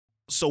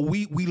So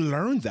we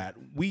learn that.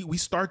 We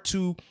start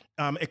to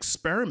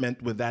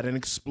experiment with that and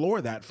explore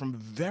that from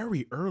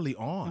very early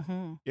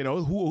on.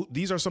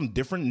 These are some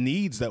different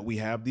needs that we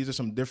have. These are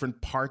some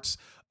different parts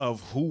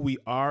of who we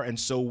are. And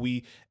so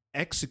we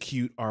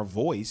execute our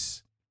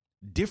voice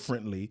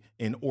differently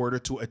in order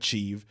to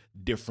achieve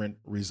different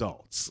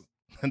results.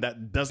 And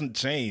that doesn't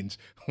change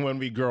when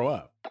we grow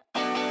up.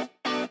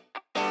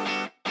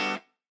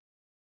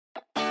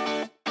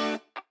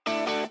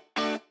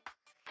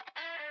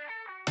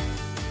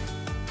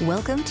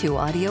 Welcome to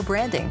Audio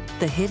Branding,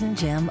 the hidden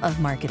gem of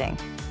marketing.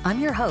 I'm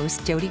your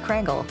host, Jody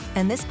Krangle,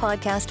 and this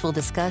podcast will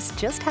discuss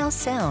just how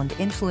sound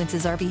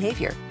influences our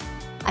behavior.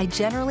 I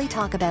generally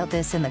talk about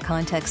this in the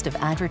context of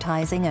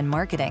advertising and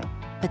marketing,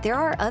 but there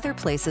are other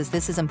places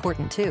this is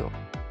important too.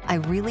 I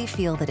really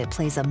feel that it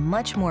plays a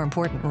much more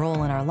important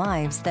role in our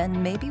lives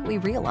than maybe we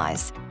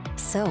realize.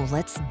 So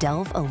let's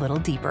delve a little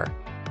deeper.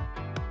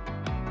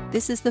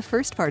 This is the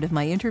first part of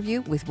my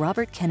interview with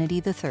Robert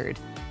Kennedy III.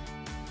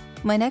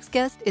 My next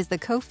guest is the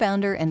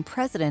co-founder and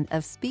president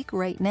of Speak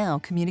Right Now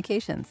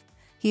Communications.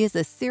 He is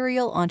a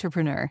serial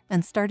entrepreneur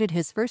and started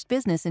his first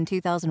business in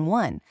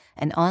 2001,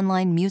 an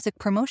online music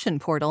promotion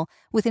portal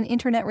with an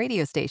internet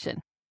radio station.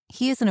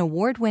 He is an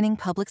award-winning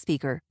public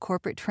speaker,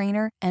 corporate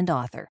trainer, and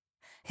author.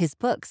 His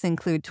books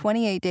include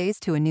 28 Days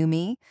to a New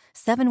Me,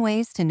 7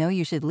 Ways to Know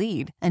You Should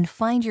Lead, and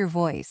Find Your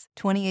Voice,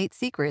 28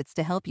 Secrets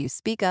to Help You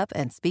Speak Up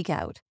and Speak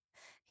Out.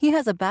 He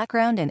has a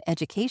background in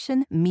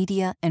education,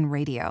 media, and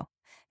radio.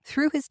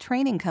 Through his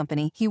training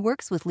company, he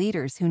works with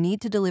leaders who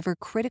need to deliver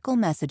critical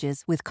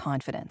messages with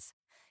confidence.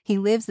 He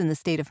lives in the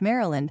state of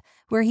Maryland,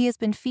 where he has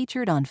been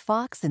featured on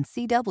Fox and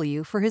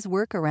CW for his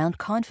work around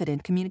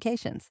confident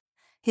communications.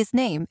 His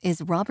name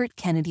is Robert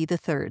Kennedy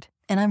III,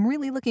 and I'm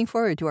really looking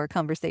forward to our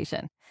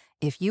conversation.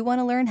 If you want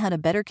to learn how to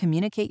better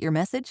communicate your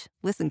message,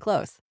 listen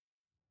close.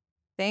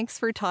 Thanks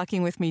for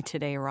talking with me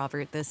today,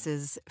 Robert. This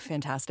is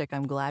fantastic.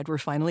 I'm glad we're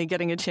finally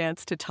getting a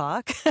chance to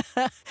talk.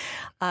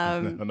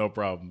 No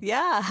problem.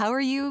 Yeah. How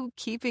are you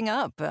keeping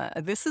up?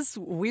 This is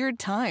weird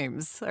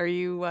times. Are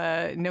you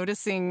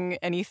noticing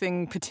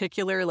anything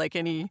particular, like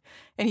any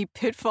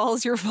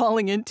pitfalls you're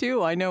falling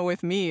into? I know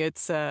with me,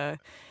 it's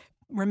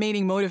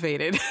remaining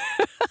motivated.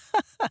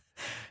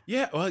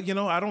 Yeah.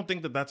 Well, I don't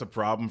think that that's a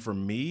problem for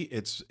me.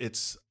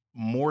 It's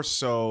more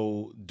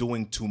so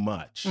doing too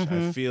much.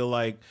 I feel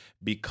like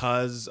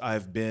because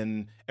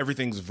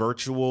everything's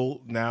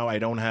virtual now, I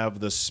don't have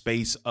the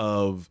space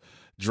of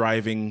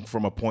driving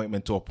from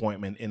appointment to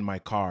appointment in my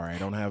car. I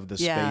don't have the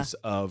space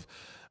of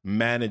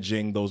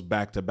managing those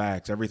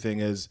back-to-backs. Everything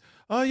is,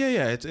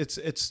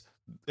 it's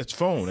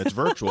phone, it's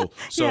virtual.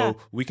 So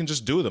we can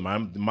just do them.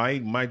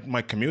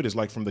 My commute is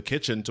like from the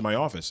kitchen to my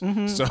office.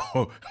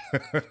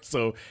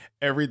 So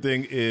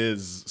everything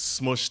is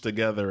smushed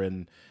together,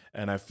 and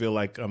I feel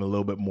like I'm a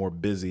little bit more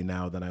busy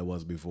now than I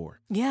was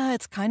before. Yeah,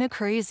 it's kind of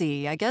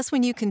crazy. I guess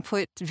when you can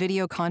put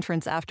video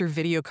conference after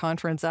video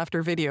conference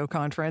after video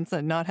conference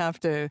and not have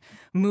to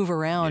move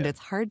around,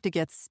 it's hard to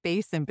get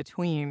space in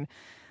between.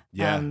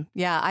 Yeah.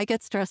 I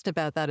get stressed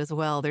about that as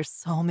well. There's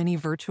so many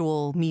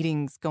virtual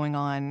meetings going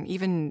on,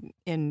 even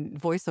in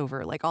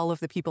voiceover. Like all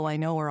of the people I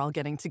know are all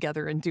getting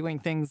together and doing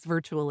things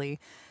virtually.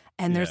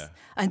 And there's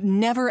a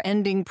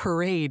never-ending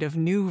parade of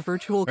new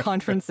virtual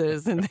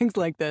conferences and things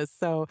like this.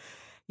 So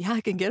yeah,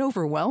 it can get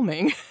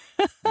overwhelming.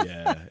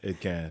 Yeah,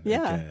 it can. Yeah.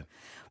 It can.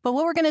 But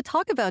what we're going to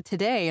talk about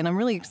today, and I'm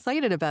really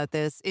excited about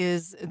this,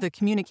 is the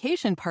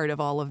communication part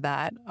of all of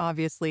that,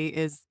 obviously,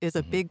 is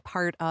a big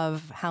part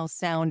of how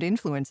sound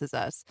influences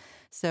us.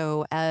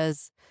 So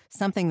as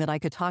something that I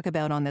could talk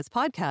about on this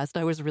podcast,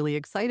 I was really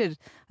excited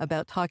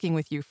about talking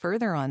with you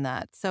further on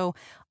that. So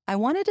I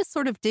wanted to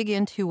sort of dig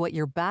into what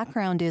your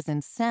background is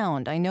in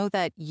sound. I know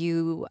that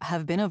you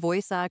have been a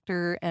voice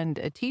actor and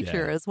a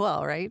teacher as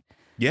well, right?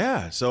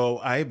 Yeah. So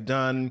I've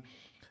done,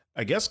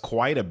 I guess,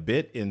 quite a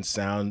bit in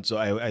sound. So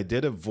I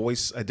did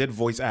voice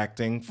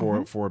acting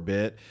for a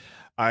bit.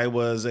 I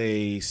was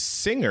a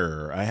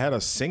singer. I had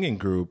a singing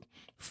group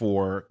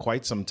for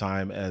quite some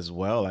time as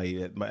well.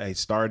 I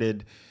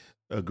started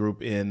a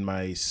group in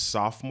my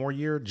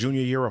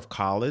junior year of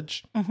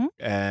college.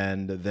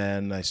 And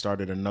then I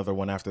started another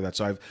one after that.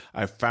 So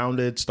I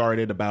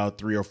started about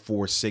 3 or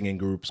 4 singing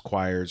groups,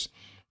 choirs,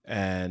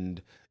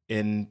 and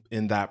in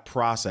that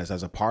process,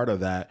 as a part of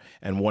that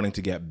and wanting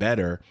to get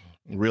better,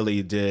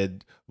 really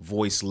did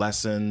voice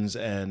lessons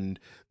and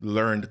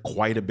learned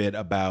quite a bit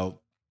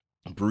about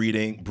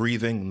breathing.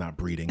 Breathing.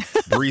 That's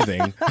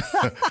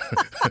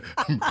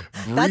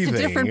a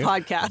different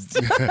podcast.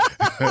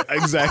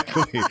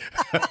 Exactly.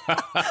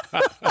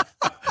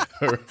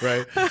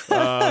 Right.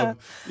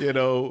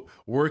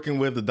 Working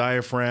with the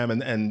diaphragm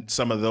and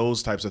some of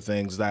those types of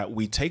things that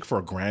we take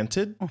for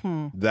granted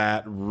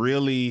that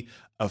really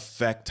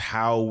affect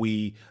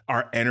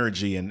our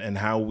energy and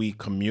how we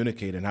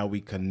communicate and how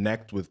we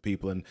connect with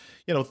people. And,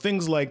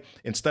 things like,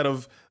 instead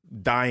of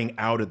dying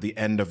out at the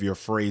end of your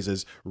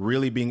phrases,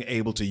 really being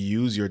able to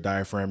use your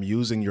diaphragm,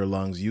 using your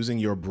lungs, using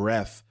your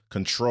breath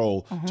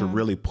control to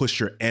really push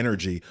your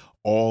energy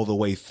all the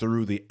way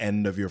through the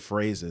end of your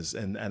phrases.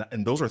 And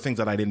those are things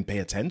that I didn't pay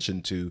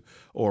attention to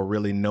or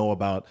really know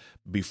about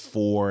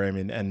before. I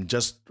mean, and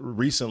just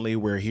recently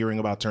we're hearing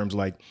about terms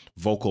like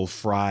vocal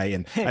fry,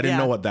 and I didn't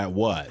know what that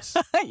was.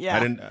 Yeah.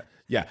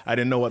 I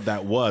didn't know what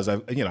that was.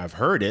 I've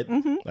heard it.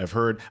 I've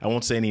heard, I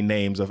won't say any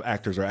names of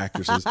actors or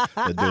actresses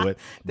that do it.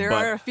 There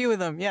are a few of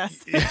them, yes.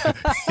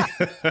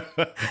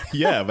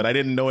 Yeah, but I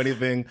didn't know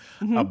anything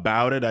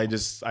about it.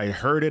 I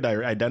heard it, I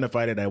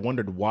identified it, I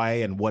wondered why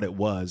and what it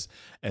was.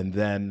 And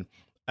then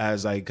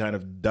as I kind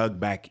of dug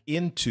back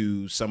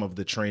into some of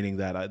the training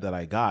that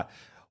I got,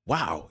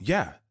 wow,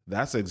 yeah,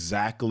 that's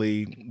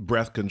exactly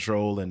breath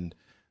control and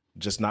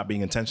just not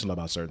being intentional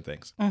about certain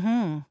things.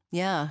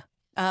 Yeah.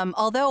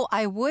 Although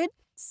I would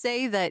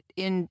say that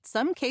in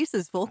some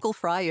cases, vocal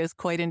fry is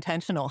quite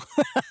intentional.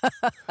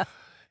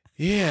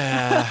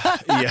 Yeah.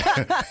 Yeah.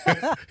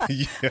 I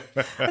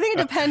think it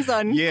depends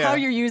on how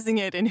you're using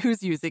it and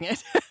who's using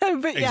it.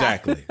 But yeah.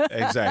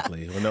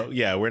 Exactly. Well,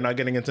 we're not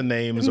getting into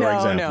names or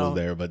examples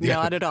there, but yeah.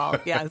 Not at all.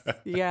 Yes.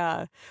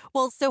 Yeah.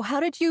 Well, so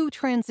how did you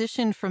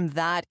transition from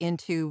that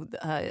into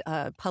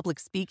public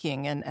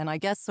speaking and I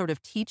guess sort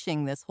of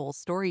teaching this whole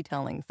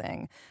storytelling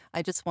thing?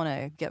 I just want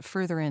to get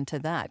further into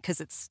that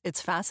because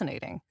it's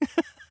fascinating.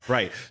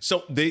 Right.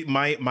 So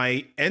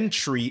my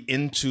entry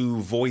into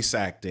voice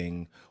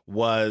acting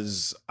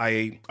was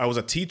I was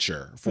a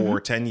teacher for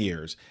 10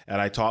 years,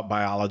 and I taught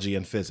biology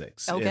and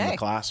physics in the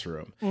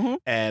classroom.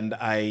 And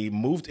I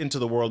moved into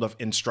the world of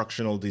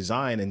instructional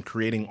design and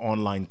creating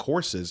online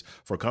courses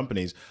for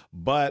companies.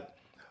 But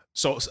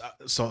so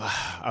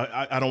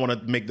I don't want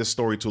to make this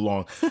story too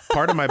long.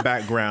 Part of my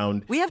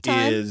background we have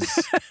time.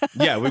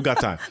 We've got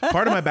time.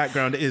 Part of my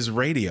background is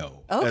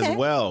radio as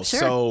well. Sure.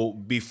 So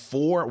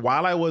before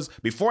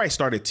I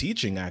started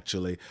teaching,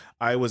 actually,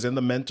 I was in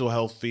the mental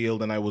health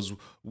field, and I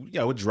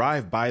would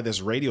drive by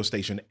this radio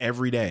station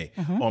every day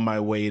on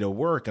my way to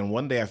work. And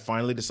one day I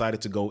finally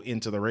decided to go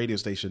into the radio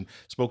station,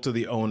 spoke to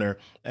the owner,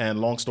 and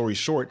long story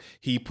short,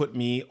 he put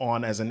me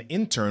on as an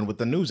intern with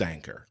the news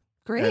anchor.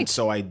 Great. And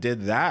so I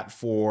did that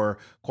for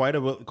quite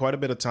a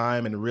bit of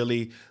time and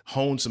really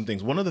honed some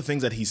things. One of the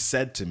things that he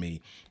said to me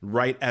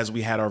right as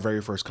we had our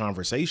very first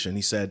conversation,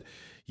 he said,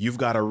 "You've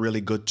got a really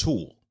good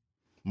tool,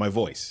 my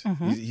voice."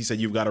 He said,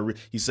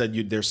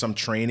 there's some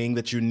training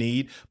that you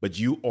need, but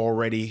you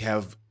already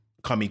have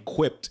come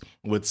equipped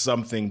with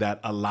something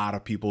that a lot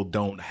of people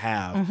don't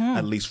have,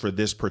 at least for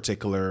this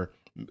particular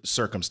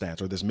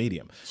circumstance or this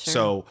medium. Sure.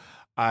 So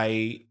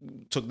I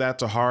took that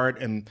to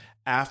heart. And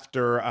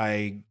after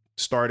I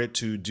started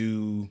to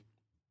do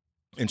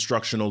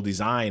instructional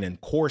design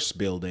and course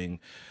building,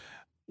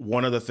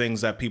 one of the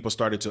things that people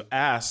started to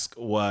ask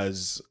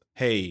was,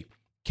 "Hey,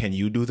 can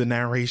you do the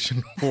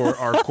narration for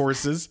our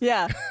courses?"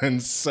 Yeah.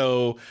 And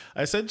so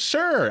I said,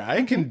 "Sure,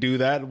 I can do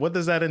that. What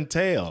does that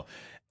entail?"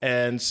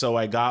 And so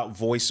I got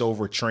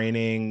voiceover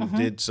training,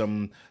 did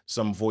some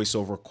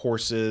voiceover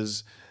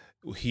courses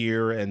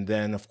here, and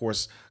then of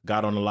course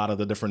got on a lot of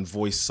the different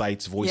voice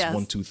sites,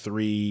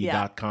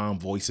 voice123.com,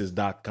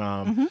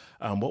 voices.com.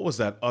 What was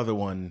that other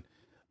one?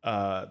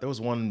 There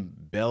was one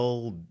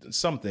Bell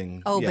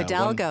something.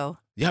 Bidalgo.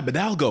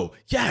 Bidalgo.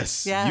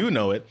 Yes. Yeah. You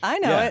know it. I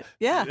know it.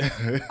 Yeah.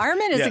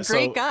 Armin is a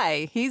great so,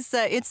 guy.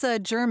 It's a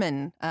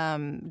German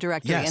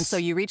directory. Yes. And so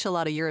you reach a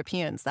lot of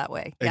Europeans that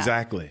way. Yeah.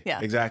 Exactly.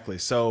 Yeah. Exactly.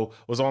 So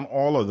was on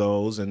all of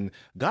those and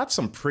got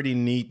some pretty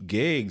neat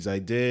gigs. I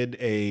did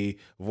a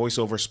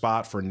voiceover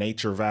spot for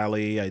Nature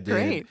Valley. I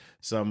did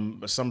some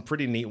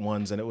pretty neat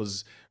ones, and it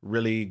was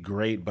really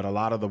great. But a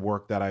lot of the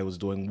work that I was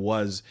doing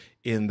was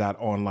in that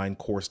online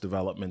course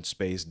development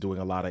space, doing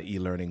a lot of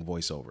e-learning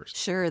voiceovers.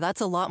 Sure. That's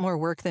a lot more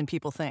work than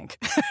people think.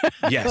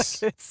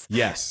 Yes.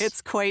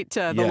 It's quite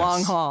the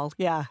long haul.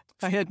 Yeah.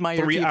 I admire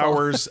 3 people.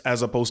 hours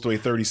as opposed to a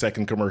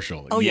 30-second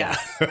commercial. Oh, yeah.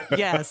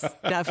 Yes,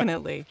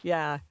 definitely.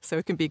 Yeah. So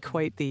it can be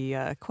quite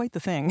the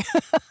thing.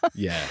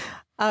 Yeah.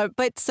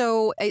 But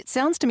so it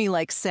sounds to me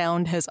like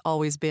sound has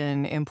always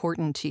been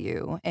important to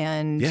you,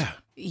 and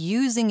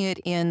using it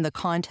in the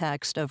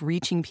context of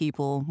reaching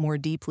people more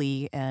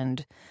deeply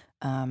and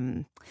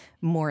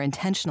more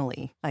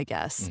intentionally, I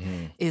guess,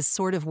 is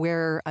sort of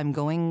where I'm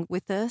going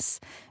with this.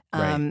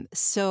 Right.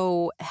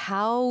 So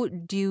how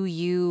do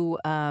you,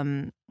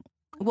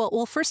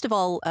 well, first of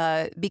all,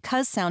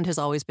 because sound has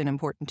always been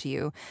important to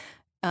you,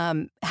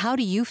 how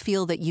do you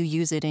feel that you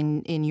use it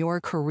in your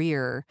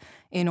career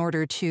in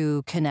order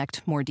to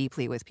connect more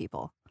deeply with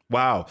people?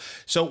 Wow.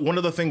 So one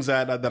of the things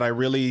that I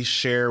really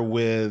share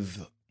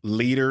with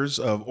leaders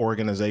of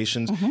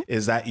organizations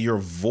is that your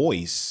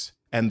voice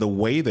and the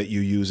way that you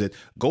use it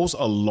goes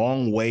a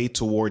long way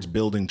towards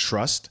building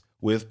trust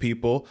with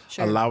people,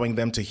 allowing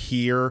them to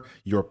hear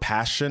your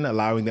passion,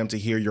 allowing them to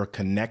hear your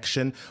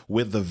connection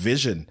with the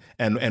vision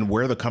and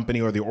where the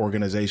company or the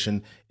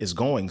organization is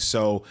going.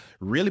 So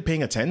really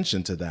paying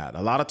attention to that.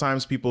 A lot of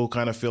times people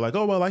kind of feel like,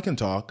 oh, well, I can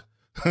talk.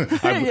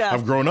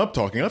 I've grown up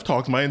talking. I've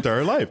talked my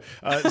entire life.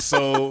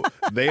 So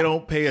they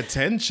don't pay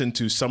attention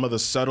to some of the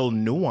subtle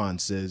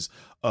nuances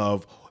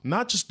of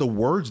not just the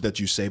words that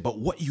you say, but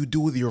what you do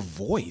with your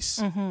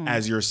voice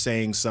as you're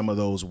saying some of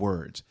those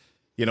words.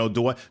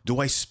 Do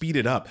I speed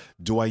it up?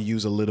 Do I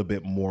use a little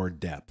bit more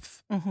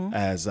depth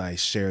as I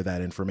share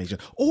that information?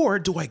 Or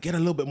do I get a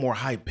little bit more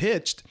high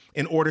pitched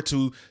in order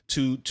to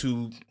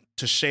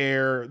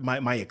share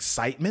my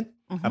excitement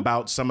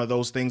about some of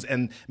those things,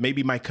 and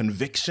maybe my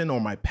conviction or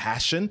my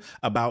passion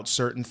about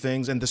certain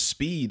things, and the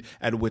speed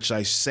at which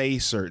I say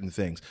certain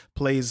things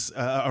plays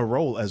a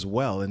role as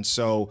well. And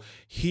so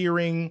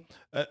hearing,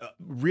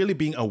 really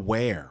being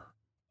aware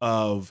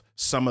of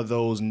some of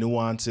those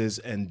nuances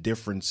and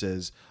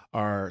differences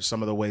are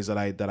some of the ways that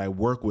I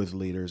work with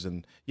leaders.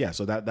 And yeah,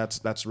 so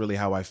that's really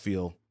how I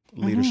feel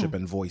leadership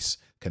and voice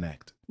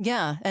connect.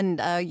 Yeah.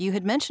 And you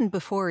had mentioned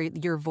before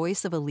your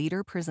voice of a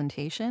leader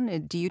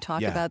presentation. Do you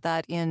talk about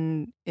that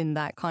in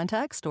that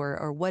context,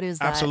 or what is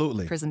that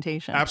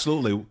presentation?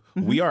 Absolutely.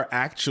 We are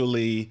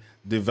actually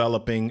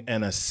developing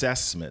an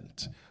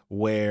assessment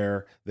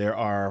where there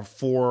are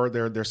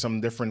there's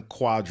some different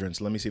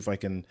quadrants. Let me see if I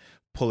can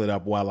pull it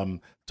up while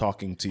I'm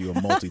talking to you, a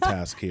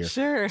multitask here.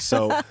 Sure.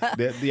 So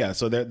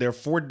there are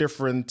 4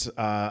 different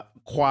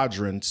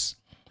quadrants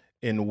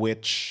in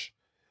which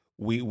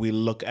we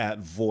look at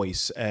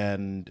voice.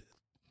 And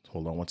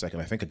hold on one second.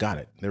 I think I got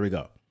it. There we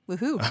go.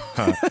 Woohoo.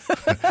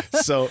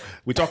 So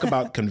we talk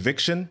about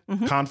conviction,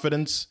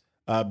 confidence,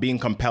 being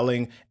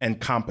compelling,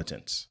 and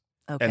competence,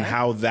 and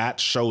how that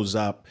shows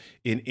up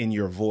in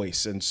your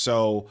voice. And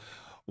so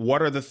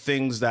what are the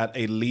things that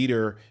a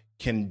leader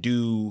can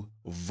do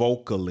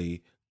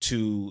vocally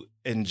to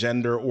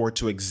engender or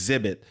to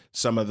exhibit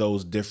some of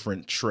those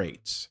different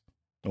traits?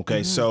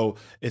 Okay, so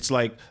it's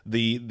like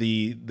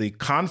the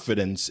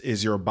confidence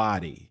is your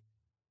body,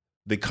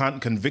 the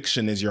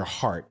conviction is your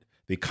heart,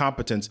 the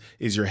competence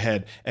is your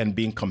head, and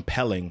being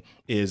compelling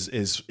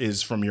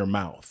is from your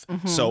mouth.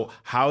 So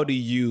how do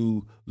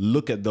you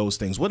look at those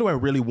things? What do I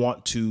really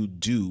want to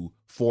do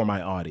for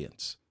my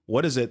audience?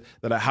 What is it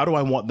how do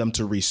I want them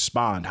to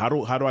respond? How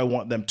do I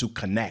want them to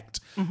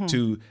connect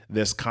to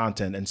this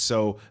content? And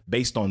so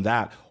based on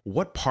that,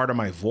 what part of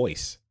my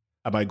voice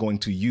am I going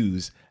to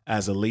use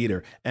as a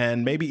leader?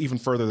 And maybe even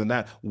further than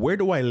that, where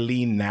do I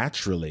lean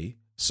naturally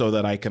so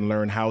that I can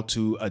learn how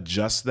to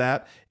adjust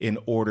that in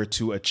order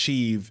to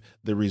achieve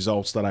the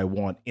results that I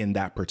want in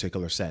that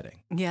particular setting?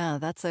 Yeah,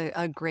 that's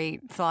a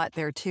great thought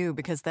there too,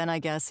 because then I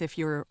guess if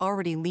you're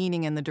already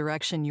leaning in the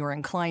direction you're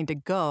inclined to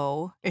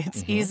go,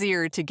 it's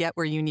easier to get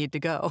where you need to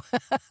go.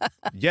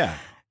 Yeah,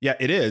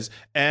 it is.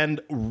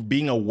 And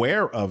being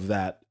aware of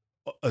that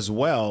as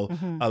well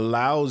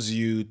allows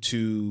you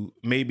to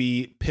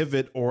maybe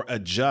pivot or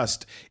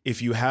adjust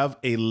if you have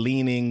a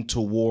leaning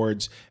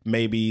towards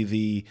maybe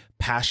the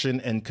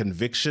passion and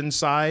conviction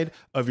side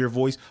of your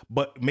voice,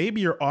 but maybe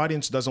your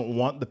audience doesn't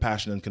want the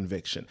passion and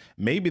conviction.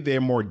 Maybe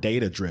they're more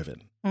data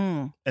driven.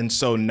 And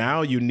so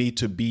now you need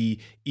to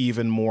be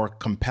even more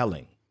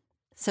compelling.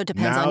 So it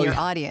depends on your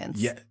audience.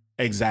 Yeah,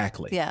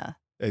 exactly. Yeah.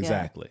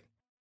 Exactly. Yeah.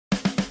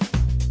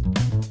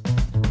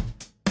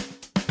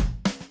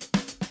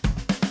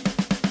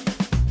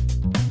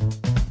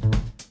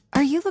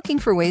 Are you looking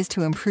for ways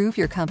to improve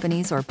your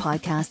company's or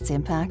podcast's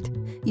impact?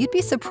 You'd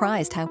be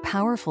surprised how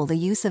powerful the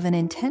use of an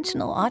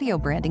intentional audio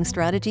branding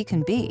strategy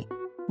can be.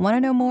 Want to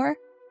know more?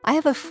 I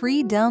have a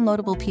free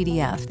downloadable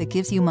PDF that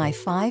gives you my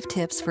 5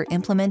 tips for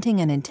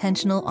implementing an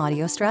intentional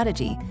audio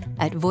strategy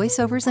at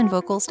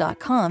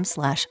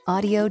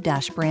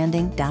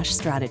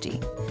voiceoversandvocals.com/audio-branding-strategy.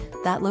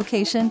 That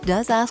location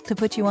does ask to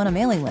put you on a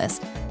mailing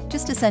list,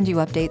 just to send you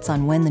updates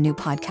on when the new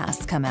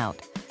podcasts come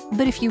out.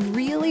 But if you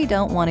really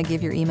don't want to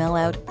give your email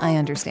out, I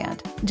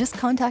understand. Just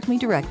contact me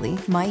directly.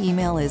 My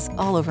email is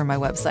all over my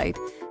website,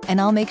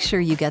 and I'll make sure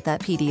you get that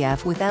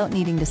PDF without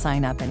needing to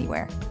sign up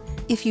anywhere.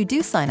 If you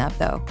do sign up,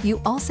 though,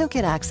 you also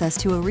get access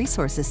to a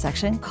resources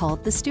section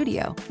called The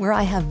Studio, where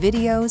I have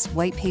videos,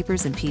 white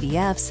papers, and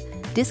PDFs,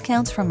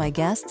 discounts from my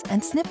guests,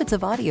 and snippets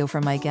of audio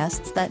from my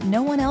guests that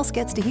no one else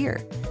gets to hear.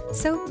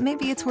 So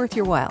maybe it's worth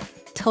your while.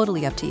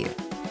 Totally up to you.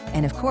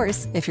 And of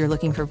course, if you're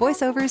looking for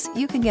voiceovers,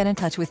 you can get in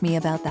touch with me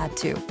about that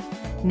too.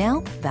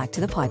 Now, back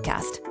to the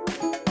podcast.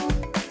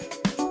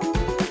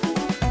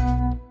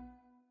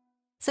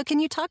 So can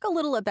you talk a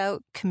little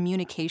about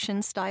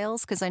communication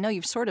styles? Because I know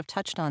you've sort of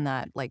touched on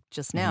that like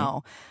just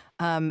now,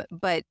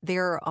 but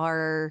there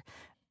are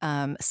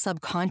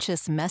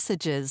subconscious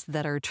messages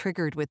that are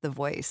triggered with the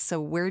voice.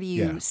 So where do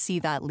you see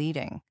that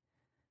leading?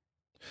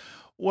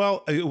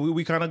 Well,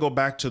 we kind of go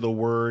back to the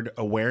word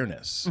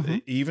awareness.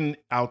 Even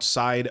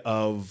outside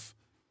of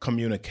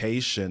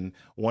communication,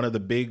 one of the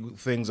big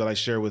things that I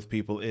share with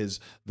people is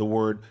the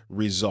word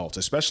result,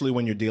 especially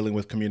when you're dealing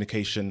with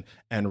communication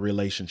and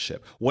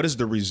relationship. What is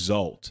the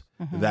result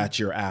that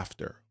you're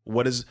after?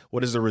 What is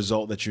the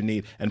result that you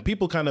need? And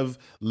people kind of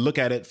look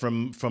at it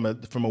from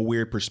a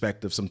weird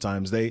perspective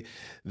sometimes. They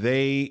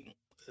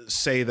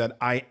say that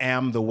I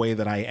am the way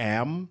that I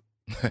am.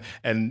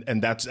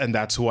 and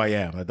that's who I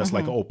am. That's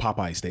like an old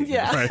Popeye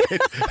statement, right?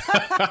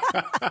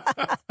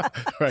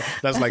 Right.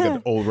 That's like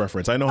an old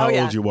reference. I know how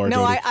old you are. No,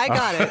 Jody. I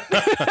got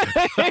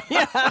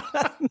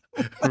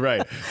it.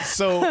 Right.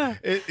 So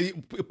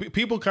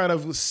people kind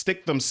of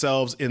stick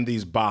themselves in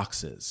these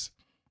boxes,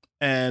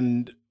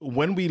 And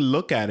when we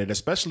look at it,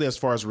 especially as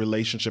far as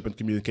relationship and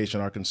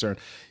communication are concerned,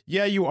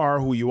 yeah, you are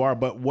who you are,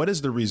 but what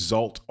is the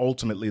result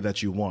ultimately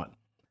that you want?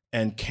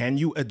 And can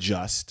you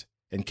adjust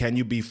and can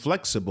you be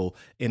flexible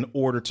in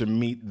order to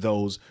meet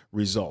those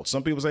results?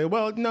 Some people say,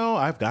 well, no,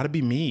 I've got to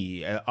be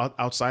me.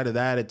 Outside of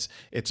that,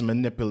 it's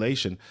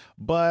manipulation.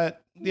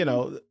 But, you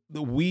know,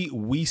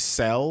 we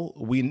sell,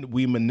 we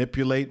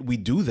manipulate, we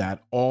do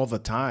that all the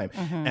time.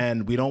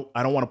 And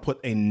I don't want to put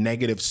a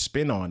negative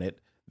spin on it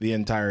the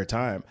entire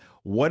time.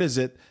 What is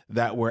it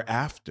that we're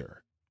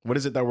after? What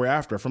is it that we're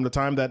after? From the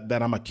time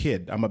that I'm a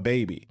kid, I'm a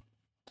baby.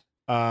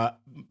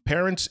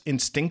 Parents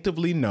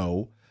instinctively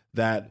know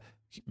that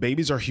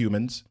babies are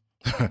humans,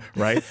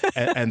 right?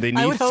 And they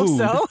need food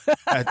so.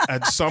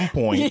 at some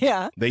point.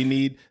 Yeah. They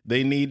need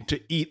to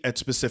eat at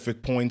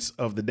specific points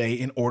of the day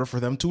in order for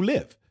them to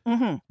live.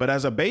 But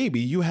as a baby,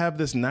 you have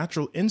this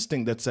natural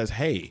instinct that says,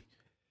 hey,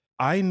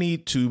 I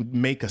need to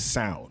make a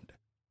sound.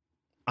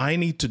 I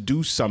need to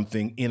do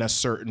something in a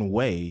certain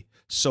way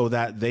so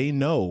that they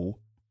know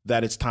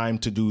that it's time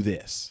to do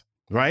this.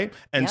 Right.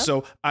 And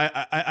so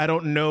I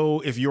don't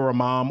know if you're a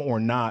mom or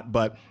not,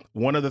 but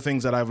one of the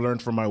things that I've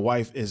learned from my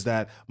wife is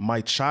that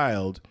my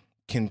child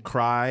can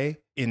cry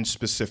in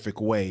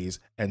specific ways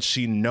and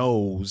she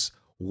knows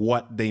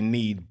what they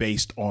need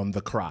based on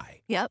the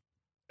cry. Yep.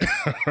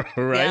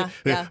 Right.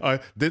 Yeah.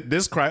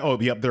 This cry. Oh,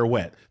 yep. They're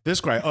wet. This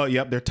cry. Oh,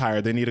 yep. They're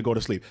tired. They need to go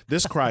to sleep.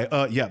 This cry.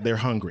 Yep. They're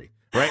hungry.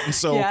 Right. And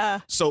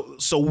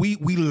so we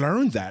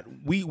learn that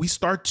we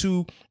start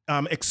to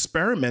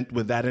experiment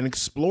with that and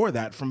explore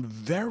that from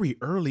very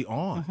early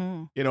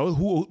on. You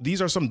know,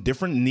 these are some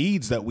different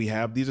needs that we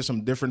have. These are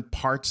some different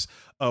parts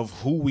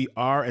of who we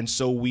are. And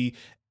so we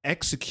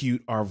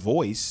execute our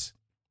voice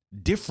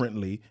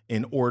differently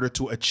in order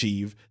to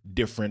achieve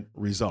different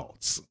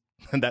results.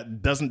 And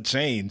that doesn't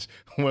change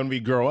when we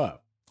grow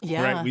up.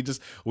 Yeah. Right.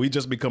 We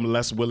just become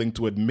less willing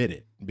to admit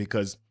it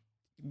because,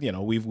 you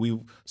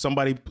know,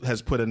 somebody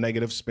has put a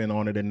negative spin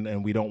on it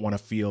and we don't want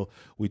to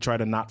we try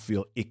to not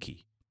feel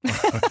icky.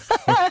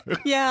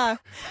 Yeah.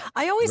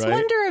 I always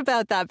wonder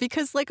about that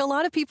because like a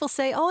lot of people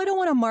say, oh, I don't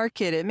want to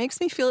market. It makes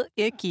me feel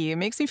icky. It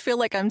makes me feel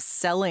like I'm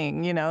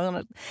selling, you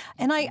know,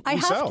 and I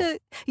have to.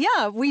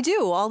 Yeah, we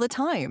do all the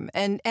time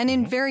and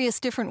in various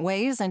different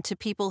ways and to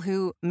people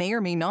who may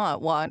or may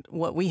not want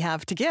what we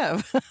have to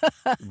give.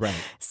 Right.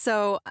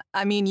 So,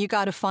 I mean, you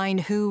got to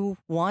find who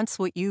wants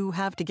what you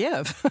have to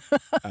give.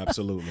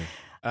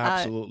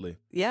 Absolutely.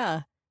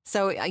 Yeah.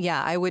 So,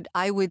 yeah,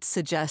 I would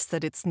suggest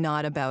that it's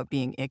not about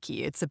being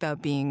icky. It's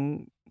about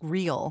being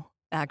real,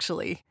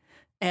 actually.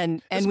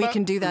 And we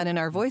can do that in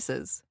our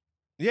voices.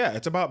 Yeah,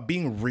 it's about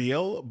being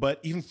real. But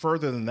even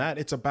further than that,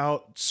 it's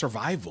about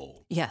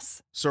survival.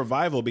 Yes.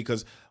 Survival,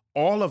 because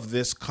all of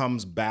this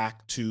comes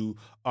back to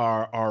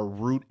our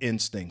root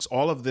instincts.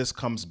 All of this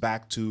comes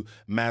back to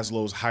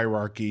Maslow's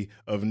hierarchy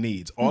of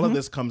needs. All of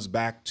this comes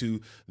back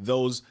to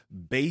those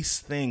base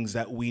things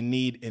that we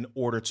need in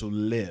order to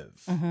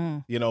live.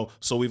 You know,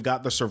 so we've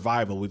got the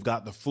survival, we've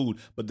got the food,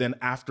 but then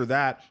after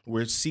that,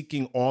 we're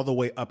seeking all the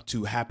way up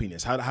to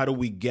happiness. How do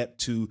we get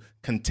to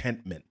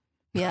contentment?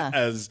 Yeah.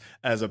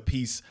 as a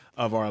piece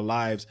of our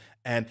lives.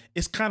 And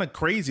it's kind of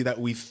crazy that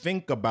we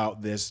think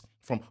about this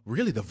from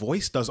really the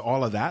voice does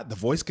all of that. The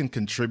voice can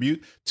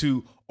contribute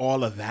to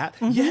all of that.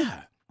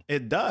 Yeah,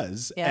 it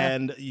does. Yeah.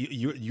 And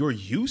your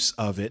use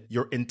of it,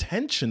 your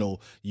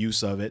intentional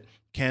use of it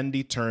can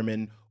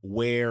determine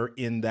where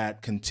in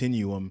that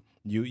continuum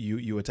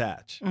you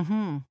attach.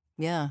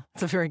 Yeah,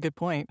 that's a very good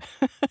point.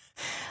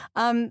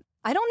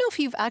 I don't know if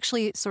you've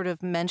actually sort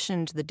of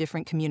mentioned the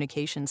different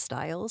communication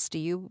styles. Do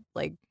you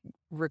like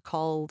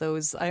recall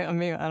those? I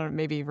mean, I don't.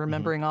 Maybe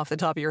remembering off the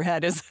top of your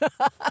head is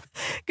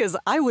because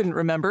I wouldn't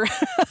remember.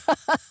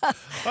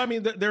 I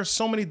mean, there's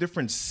so many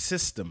different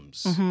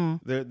systems.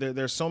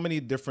 There's so many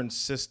different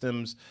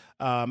systems,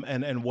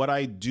 and what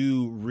I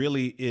do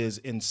really is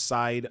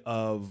inside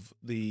of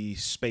the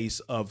space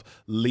of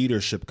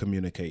leadership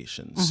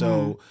communication.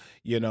 So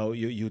you know,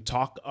 you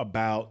talk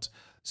about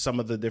some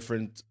of the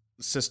different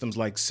systems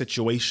like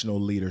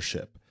situational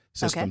leadership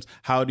systems. Okay.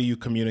 How do you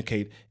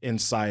communicate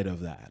inside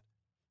of that?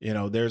 You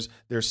know, there's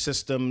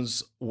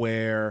systems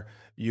where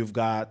you've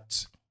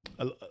got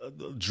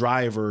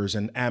drivers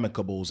and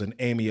amicables and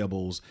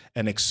amiables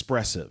and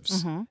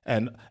expressives.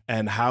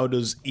 And how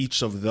does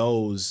each of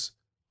those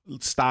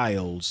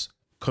styles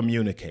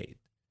communicate?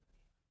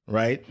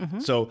 Right?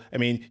 So, I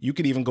mean, you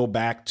could even go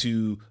back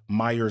to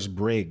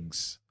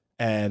Myers-Briggs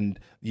and,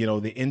 you know,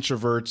 the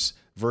introverts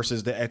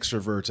versus the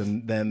extroverts,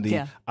 and then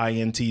the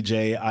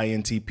INTJ,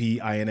 INTP,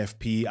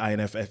 INFP,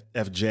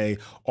 INFJ,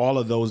 all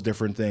of those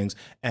different things,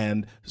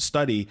 and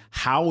study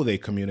how they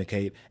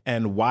communicate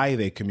and why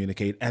they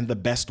communicate and the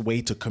best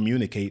way to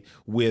communicate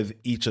with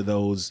each of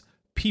those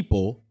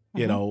people,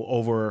 you know,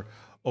 over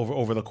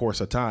the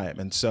course of time.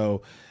 And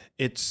so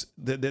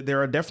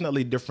there are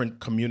definitely different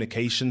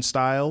communication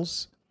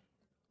styles,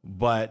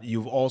 but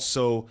you've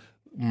also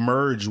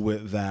merged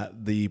with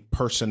that the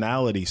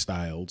personality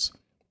styles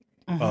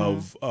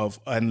of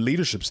and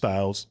leadership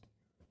styles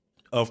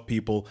of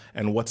people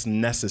and what's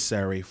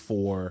necessary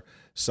for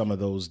some of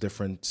those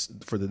different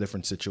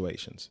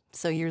situations.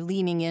 So you're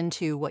leaning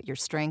into what your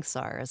strengths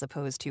are as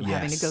opposed to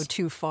having to go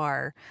too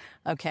far.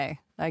 Okay,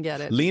 I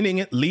get it.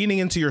 Leaning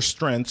into your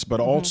strengths, but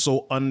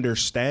also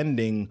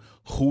understanding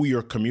who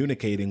you're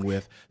communicating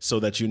with so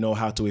that you know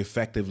how to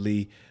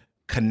effectively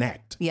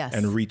connect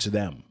and reach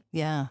them.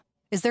 Yeah.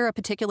 Is there a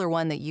particular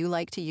one that you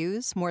like to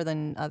use more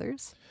than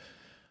others?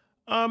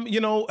 You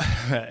know,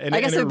 and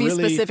I guess it would be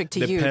really specific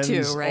to you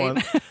too, right?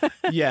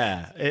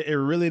 It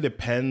really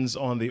depends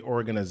on the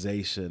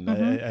organization.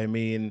 I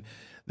mean,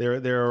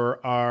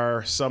 there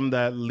are some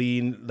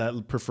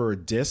that prefer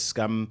disc.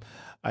 I'm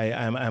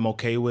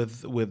okay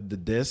with the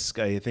disc.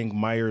 I think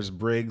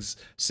Myers-Briggs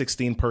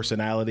 16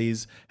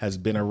 personalities has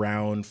been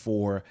around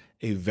for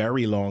a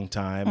very long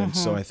time, and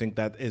so I think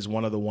that is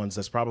one of the ones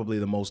that's probably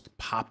the most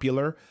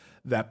popular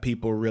that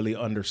people really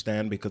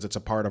understand because it's a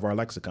part of our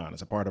lexicon.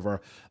 It's a part of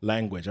our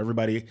language.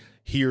 Everybody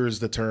hears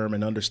the term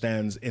and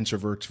understands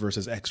introverts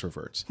versus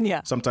extroverts. Yeah.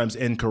 Sometimes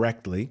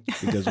incorrectly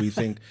because we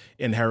think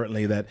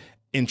inherently that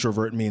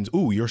introvert means,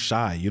 ooh, you're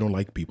shy. You don't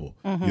like people.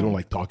 You don't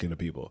like talking to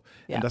people.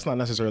 Yeah. And that's not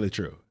necessarily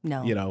true.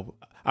 No. You know,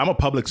 I'm a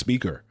public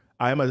speaker.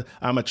 I'm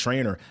a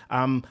trainer.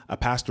 I'm a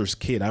pastor's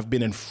kid. I've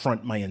been in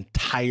front my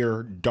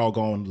entire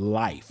doggone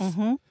life.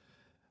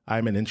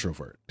 I'm an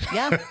introvert.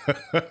 Yeah.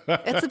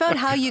 It's about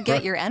how you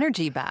get your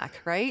energy back,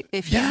 right?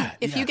 If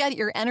you get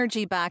your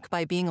energy back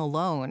by being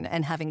alone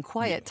and having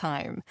quiet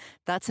time,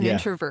 that's an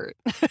introvert.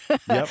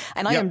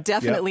 And I am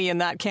definitely in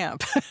that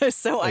camp.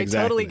 So I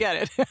totally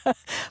get it.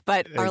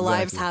 But our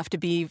lives have to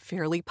be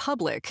fairly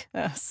public.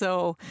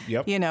 So,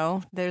 you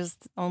know, there's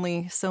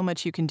only so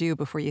much you can do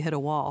before you hit a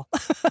wall.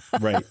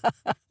 Right.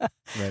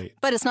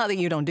 But it's not that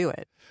you don't do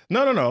it.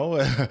 No.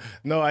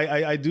 No,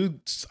 I do.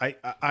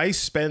 I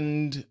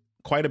spend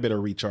quite a bit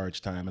of recharge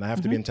time, and I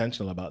have to be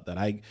intentional about that.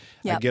 I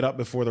get up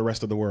before the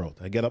rest of the world.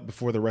 I get up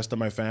before the rest of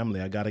my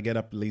family. I got to get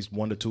up at least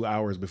 1 to 2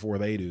 hours before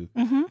they do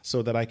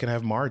so that I can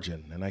have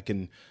margin and I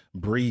can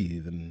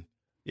breathe. And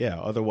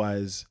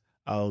otherwise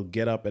I'll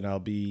get up and I'll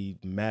be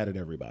mad at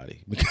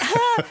everybody.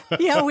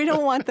 Yeah, we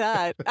don't want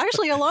that.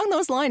 Actually, along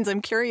those lines,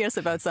 I'm curious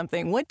about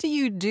something. What do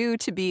you do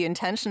to be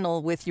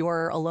intentional with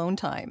your alone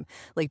time?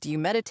 Like, do you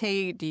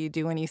meditate? Do you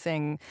do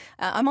anything?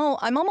 I'm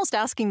almost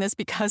asking this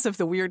because of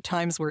the weird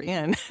times we're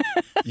in.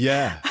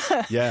 Yeah.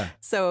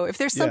 So if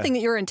there's something that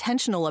you're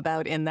intentional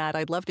about in that,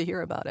 I'd love to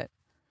hear about it.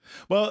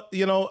 Well,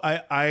 you know,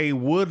 I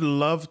would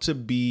love to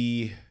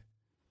be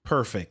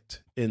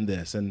perfect in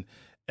this. And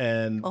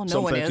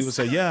sometimes people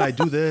say, yeah, I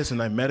do this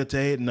and I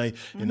meditate and I,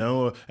 you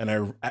know,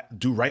 and I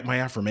do write my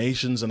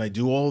affirmations and I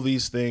do all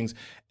these things.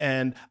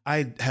 And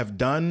I have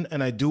done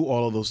and I do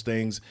all of those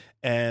things.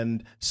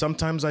 And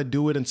sometimes I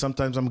do it and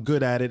sometimes I'm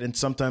good at it and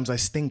sometimes I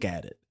stink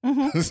at it.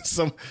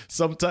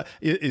 Sometimes,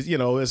 you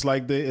know, it's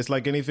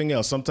like anything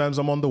else. Sometimes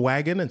I'm on the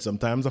wagon and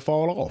sometimes I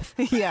fall off.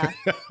 Yeah,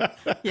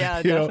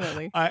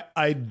 definitely.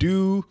 I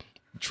do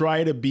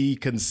try to be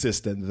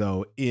consistent,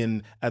 though,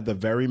 at the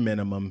very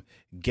minimum,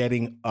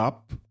 getting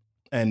up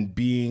and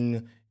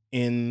being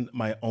in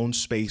my own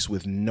space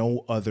with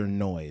no other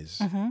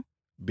noise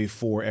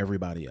before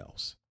everybody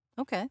else.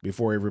 Okay.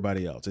 Before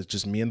everybody else. It's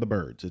just me and the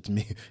birds. It's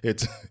me.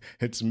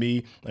 It's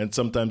me. And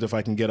sometimes if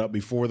I can get up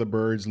before the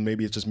birds, and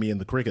maybe it's just me and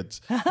the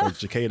crickets or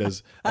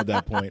cicadas at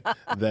that point,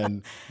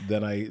 then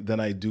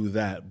I do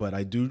that. But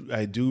I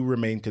do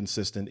remain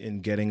consistent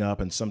in getting up,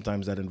 and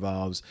sometimes that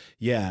involves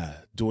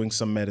doing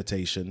some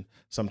meditation.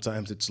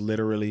 Sometimes it's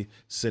literally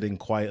sitting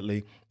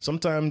quietly.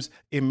 Sometimes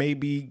it may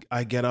be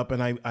I get up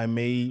and I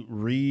may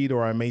read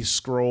or I may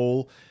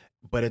scroll,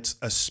 but it's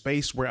a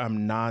space where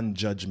I'm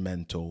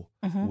non-judgmental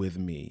with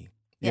me.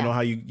 You know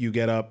how you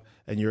get up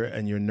and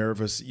you're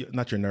nervous,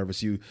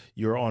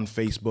 you're on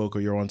Facebook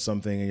or you're on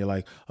something and you're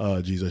like,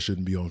 oh, geez, I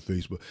shouldn't be on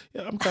Facebook.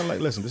 Yeah, I'm kind of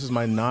like, listen, this is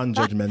my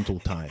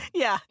non-judgmental time.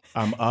 Yeah.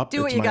 I'm up.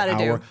 Do what you got to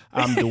do.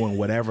 I'm doing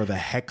whatever the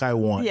heck I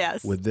want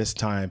with this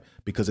time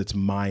because it's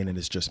mine and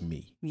it's just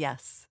me.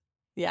 Yes.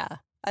 Yeah.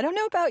 I don't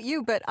know about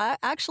you, but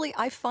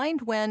I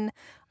find when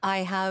I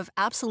have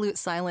absolute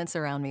silence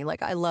around me,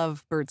 like I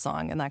love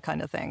birdsong and that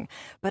kind of thing,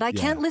 but I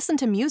can't listen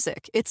to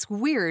music. It's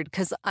weird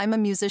because I'm a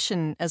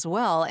musician as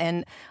well,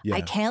 and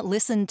I can't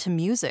listen to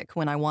music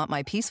when I want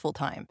my peaceful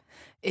time.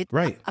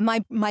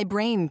 My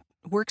brain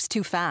works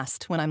too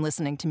fast when I'm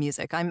listening to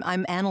music.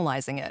 I'm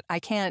analyzing it. I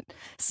can't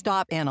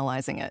stop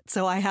analyzing it,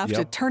 so I have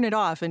to turn it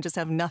off and just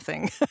have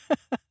nothing.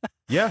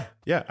 Yeah.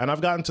 And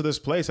I've gotten to this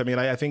place. I mean,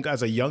 I think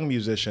as a young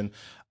musician,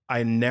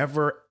 I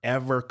never,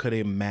 ever could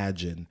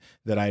imagine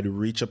that I'd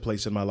reach a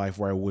place in my life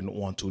where I wouldn't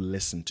want to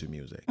listen to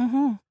music.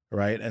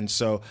 Right. And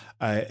so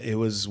it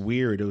was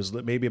weird. It was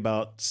maybe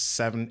about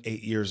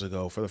 7-8 years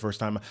ago. For the first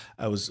time,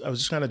 I was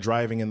just kind of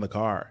driving in the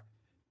car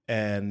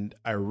and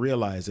I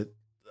realized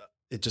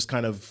it just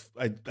kind of,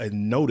 I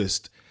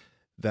noticed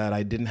that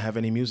I didn't have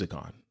any music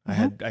on.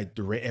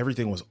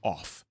 Everything was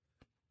off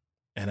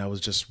and I was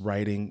just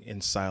writing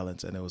in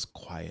silence and it was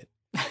quiet.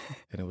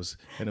 And it was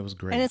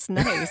great. And it's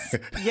nice.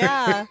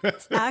 Yeah,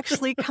 it's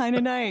actually kind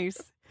of nice.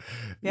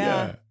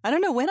 Yeah. I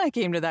don't know when I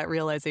came to that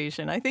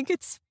realization. I think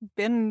it's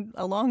been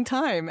a long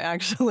time,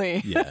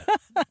 actually. Yeah.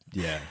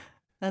 Yeah.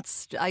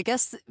 That's, I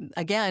guess,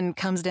 again,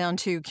 comes down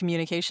to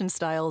communication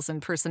styles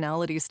and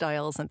personality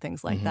styles and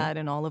things like that.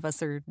 And all of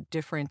us are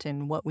different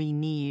in what we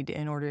need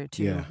in order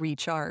to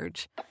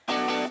recharge.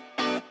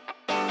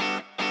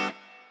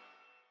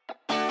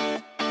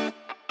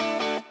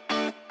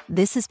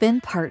 This has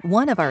been part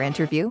 1 of our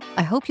interview.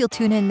 I hope you'll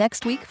tune in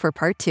next week for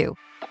part 2.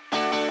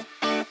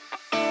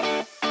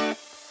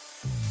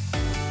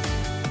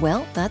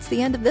 Well, that's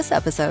the end of this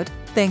episode.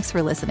 Thanks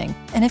for listening.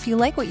 And if you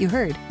like what you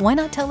heard, why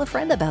not tell a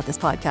friend about this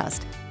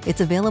podcast?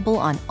 It's available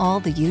on all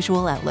the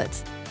usual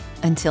outlets.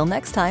 Until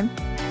next time.